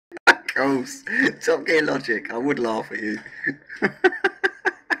course. Top Gear logic. I would laugh at you.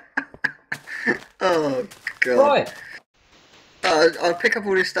 Oh, God. Right. I'll pick up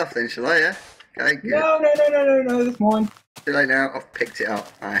all this stuff then, shall I, yeah? Okay, good. No, that's mine. Too late now, I've picked it up.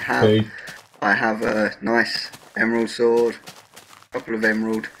 I Food. have a nice emerald sword, a couple of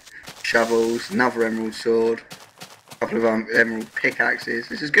emerald shovels, another emerald sword, a couple of emerald pickaxes.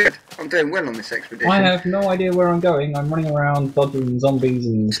 This is good. I'm doing well on this expedition. I have no idea where I'm going. I'm running around dodging zombies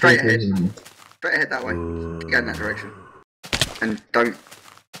and Straight ahead. And... Straight ahead that way. Go in that direction. And don't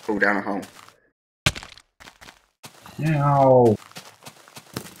fall down a hole. No.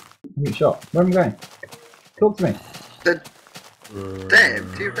 I'm getting shot. Where am I going? Talk to me. There,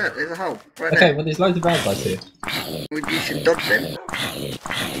 to your left, there's a hole. Right Okay, there. well there's loads of bad guys here. Well, you should dodge them.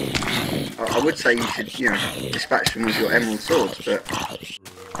 I would say you should, dispatch them with your emerald swords, but...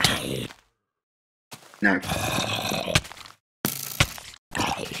 No.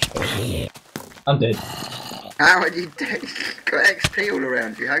 I'm dead. How are you dead? You've got XP all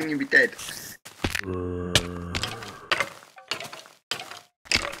around you, how can you be dead?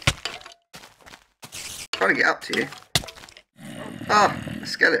 Trying to get up to you. Ah, a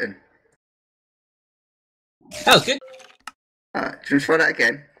skeleton. That was good. Do you want to try that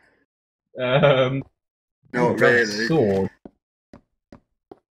again? Not really. Sword.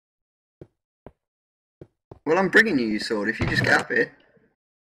 Well, I'm bringing you your sword if you just get up here.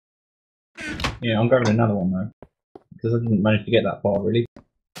 Yeah, I'm grabbing another one though. Because I didn't manage to get that far really.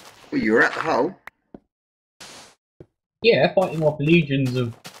 Well, you were at the hole. Yeah, fighting off legions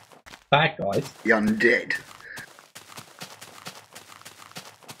of bad guys. The undead.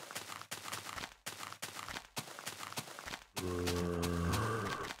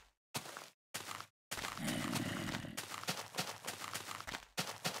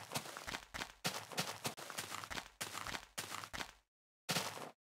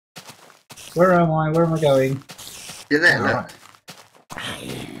 Where am I? Where am I going? You're there, look. Right.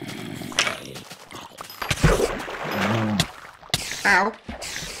 Ow.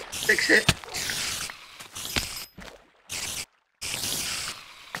 Fix it.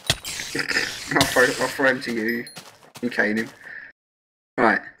 I'll throw him to you. You cane him.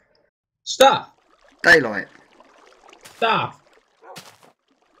 Right. Stuff! Daylight. Stuff!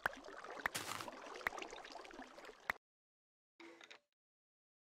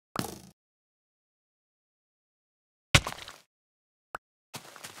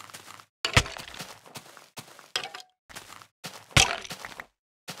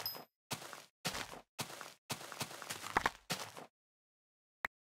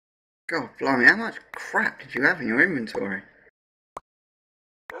 God blimey, how much crap did you have in your inventory?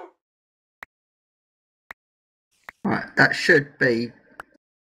 Right, that should be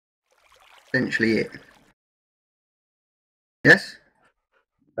essentially it. Yes?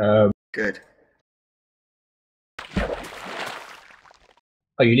 Good.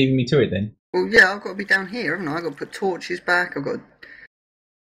 Are you leaving me to it then? Well, yeah, I've got to be down here, haven't I? I've got to put torches back, I've got to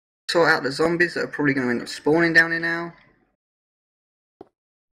sort out the zombies that are probably going to end up spawning down here now.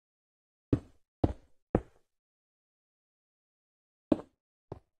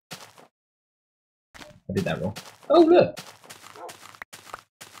 I did that wrong. Oh, look!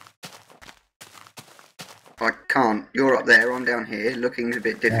 I can't. You're up there, I'm down here. Looking's a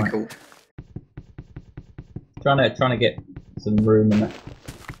bit difficult. Right. Trying to get some room and that.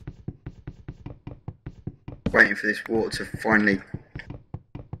 Waiting for this water to finally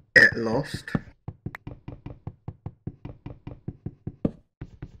get lost.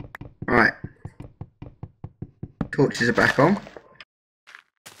 Right. Torches are back on.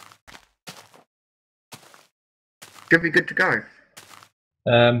 Should be good to go.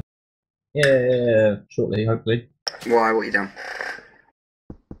 Yeah, shortly, hopefully. Why? What you done?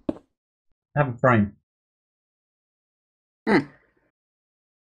 Have a frame.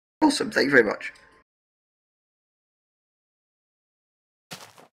 Awesome, thank you very much.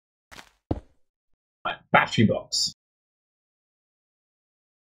 Right, battery box.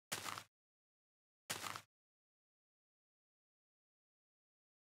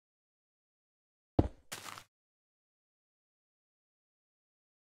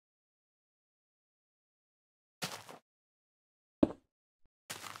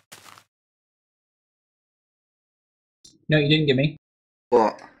 No, you didn't give me.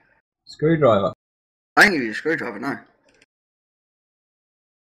 What? Screwdriver. I didn't give you a screwdriver, no.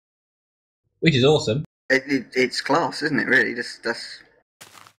 Which is awesome. It's class, isn't it, really? That's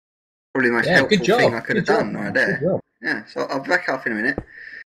probably the most Yeah, helpful good job. thing I could have Good done job. right Good there. job. Yeah, so I'll back up in a minute.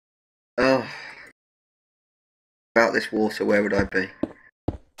 Oh, without this water, where would I be?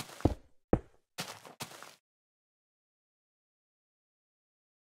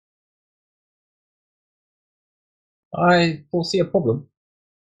 I foresee a problem.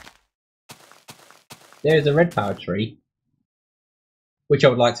 There is a red power tree, which I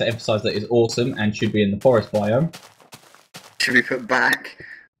would like to emphasize that is awesome and should be in the forest biome. Should be put back.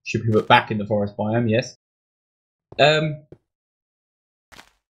 Should be put back in the forest biome, yes.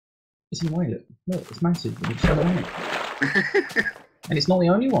 It's annoying. Look, it's massive. It's so annoying. And it's not the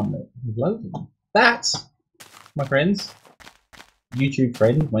only one. Look, there's loads of them. That's, my friends, YouTube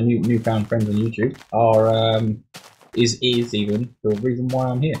friends, my newfound friends on YouTube, are is even the reason why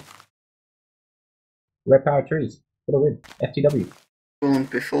I'm here. Red power trees for the win. FTW. Spawned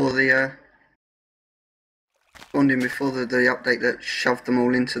before the spawned in before the update that shoved them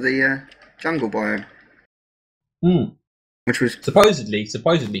all into the jungle biome. Which was supposedly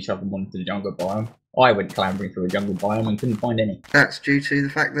shoved them onto the jungle biome. I went clambering through a jungle biome and couldn't find any. That's due to the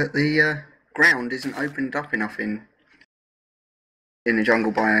fact that the ground isn't opened up enough in the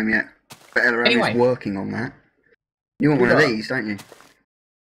jungle biome yet. But LRM is working on that. You want one of these, don't you?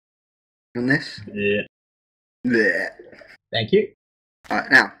 On this? Yeah. Yeah. Thank you.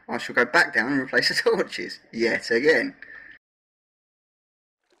 Right, now, I shall go back down and replace the torches. Yet again.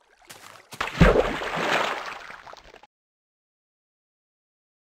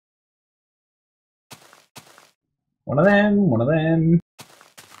 One of them.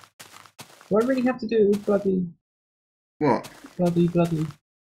 Do I really have to do bloody... What? Bloody...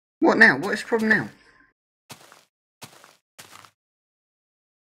 What now? What is the problem now?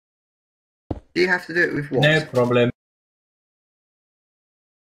 Do you have to do it with what? No problem.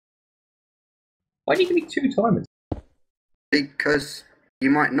 Why do you give me 2 timers? Because you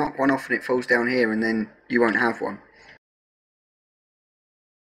might knock one off and it falls down here and then you won't have one.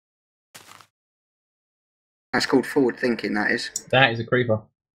 That's called forward thinking, that is. That is a creeper.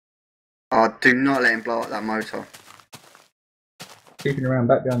 Oh, do not let him blow up that motor. Creeping around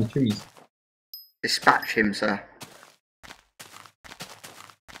back behind the trees. Dispatch him, sir.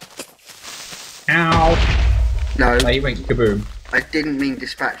 Ow! No. Oh, he went kaboom. I didn't mean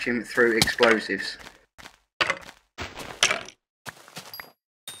dispatch him through explosives.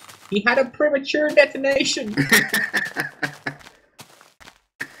 He had a premature detonation!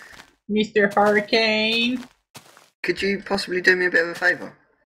 Mr. Hurricane! Could you possibly do me a bit of a favour?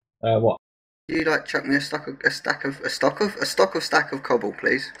 What? Could you like chuck me a stack of cobble,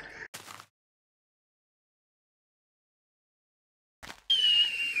 please?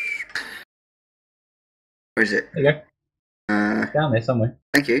 Where is it? There you go. Down there somewhere.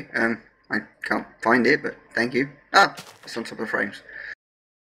 Thank you. I can't find it, but thank you. Ah, it's on top of frames.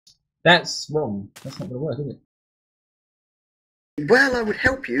 That's wrong. That's not going to work, is it? Well, I would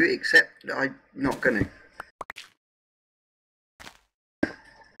help you, except I'm not going to.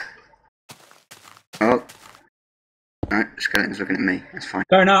 Oh. No, the skeleton's looking at me. That's fine.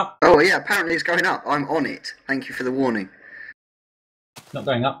 Going up! Oh, yeah, apparently it's going up. I'm on it. Thank you for the warning. It's not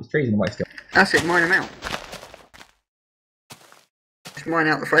going up. There's trees in the way still. That's it. Mine them out. Just mine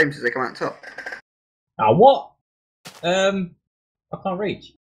out the frames as they come out the top. Ah, what? I can't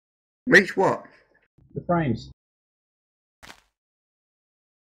reach. Reach what? The frames.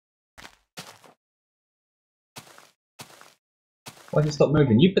 Why did it stop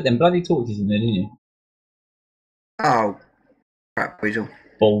moving? You put them bloody torches in there, didn't you? Oh, crap, weasel.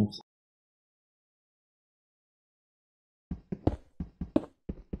 Balls.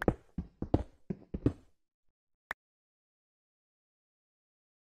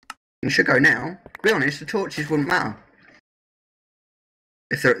 You should go now. To be honest, the torches wouldn't matter.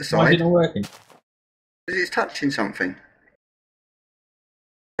 If they're at the side. Why is it not working? Because it's touching something.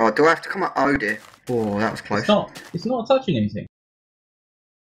 Oh, do I have to come up? Oh dear. Oh, that was close. It's not touching anything.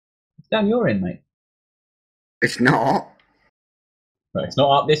 It's down your end, mate. It's not. Right, it's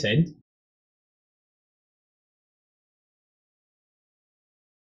not up this end.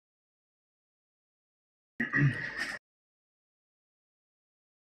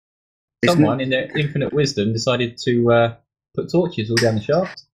 Someone in their infinite wisdom decided to put torches all down the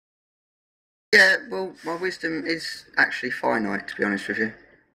shaft. Yeah, well, my wisdom is actually finite, to be honest with you.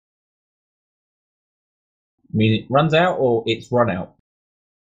 I mean, it runs out or it's run out?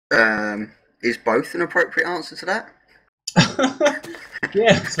 Is both an appropriate answer to that?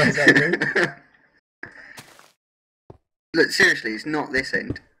 Yeah, I suppose I agree. Look, seriously, it's not this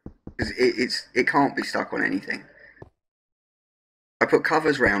end. Because it can't be stuck on anything. I put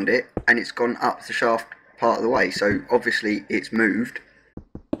covers round it, and it's gone up the shaft part of the way, so obviously it's moved.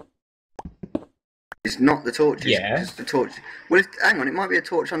 It's not the torches. Yeah. It's the torch. Well, hang on, it might be a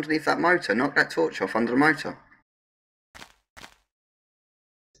torch underneath that motor. Knock that torch off under the motor.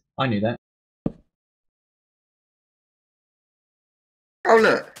 I knew that. Oh,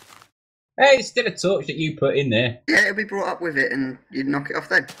 look. Hey, it's still a torch that you put in there. Yeah, it'll be brought up with it and you'd knock it off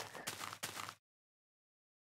then.